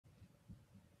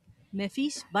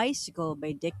Miffy's Bicycle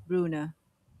by Dick Bruna.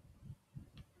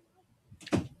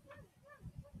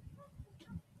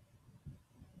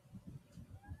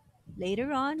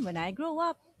 Later on, when I grow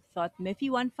up, thought Miffy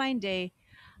one fine day,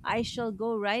 I shall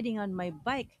go riding on my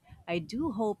bike. I do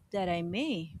hope that I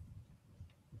may.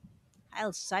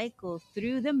 I'll cycle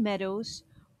through the meadows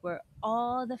where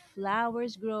all the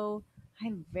flowers grow.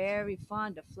 I'm very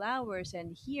fond of flowers,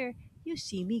 and here you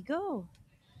see me go.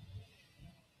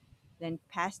 Then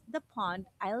past the pond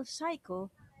I'll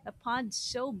cycle. The pond's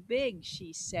so big,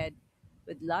 she said,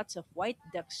 with lots of white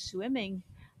ducks swimming.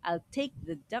 I'll take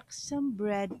the ducks some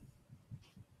bread.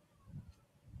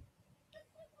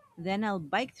 Then I'll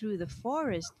bike through the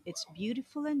forest. It's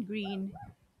beautiful and green.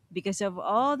 Because of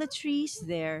all the trees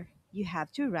there, you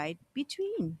have to ride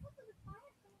between.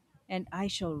 And I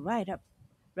shall ride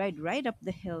right up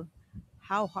the hill.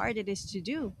 How hard it is to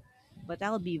do. But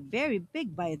I'll be very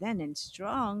big by then and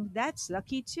strong. That's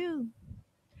lucky too.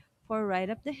 For right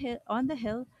up the hill on the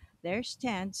hill there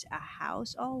stands a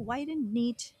house all white and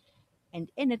neat,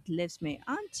 and in it lives my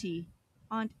auntie,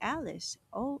 Aunt Alice.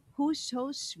 Oh, who's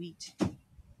so sweet.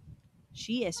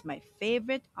 She is my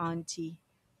favorite auntie.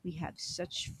 We have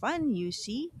such fun, you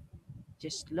see.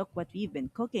 Just look what we've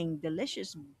been cooking,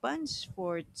 delicious buns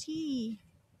for tea.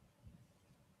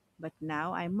 But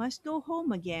now I must go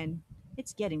home again.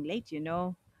 It's getting late, you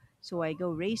know. So I go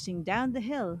racing down the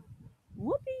hill.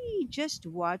 Whoopee! Just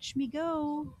watch me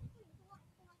go.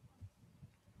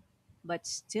 But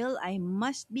still, I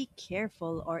must be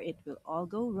careful or it will all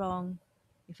go wrong.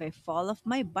 If I fall off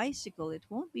my bicycle, it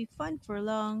won't be fun for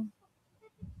long.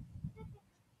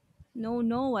 No,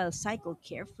 no, I'll cycle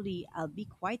carefully. I'll be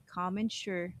quite calm and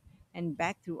sure. And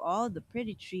back through all the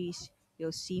pretty trees,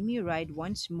 you'll see me ride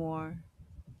once more.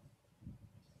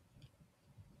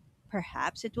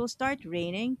 Perhaps it will start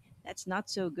raining. That's not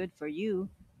so good for you.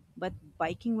 But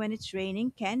biking when it's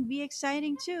raining can be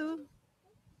exciting too.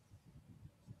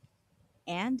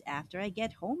 And after I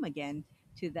get home again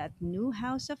to that new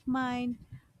house of mine,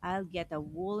 I'll get a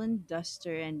woolen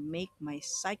duster and make my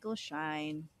cycle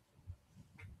shine.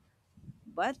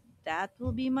 But that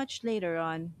will be much later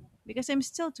on because I'm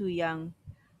still too young.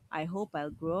 I hope I'll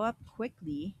grow up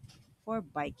quickly, for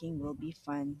biking will be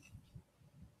fun.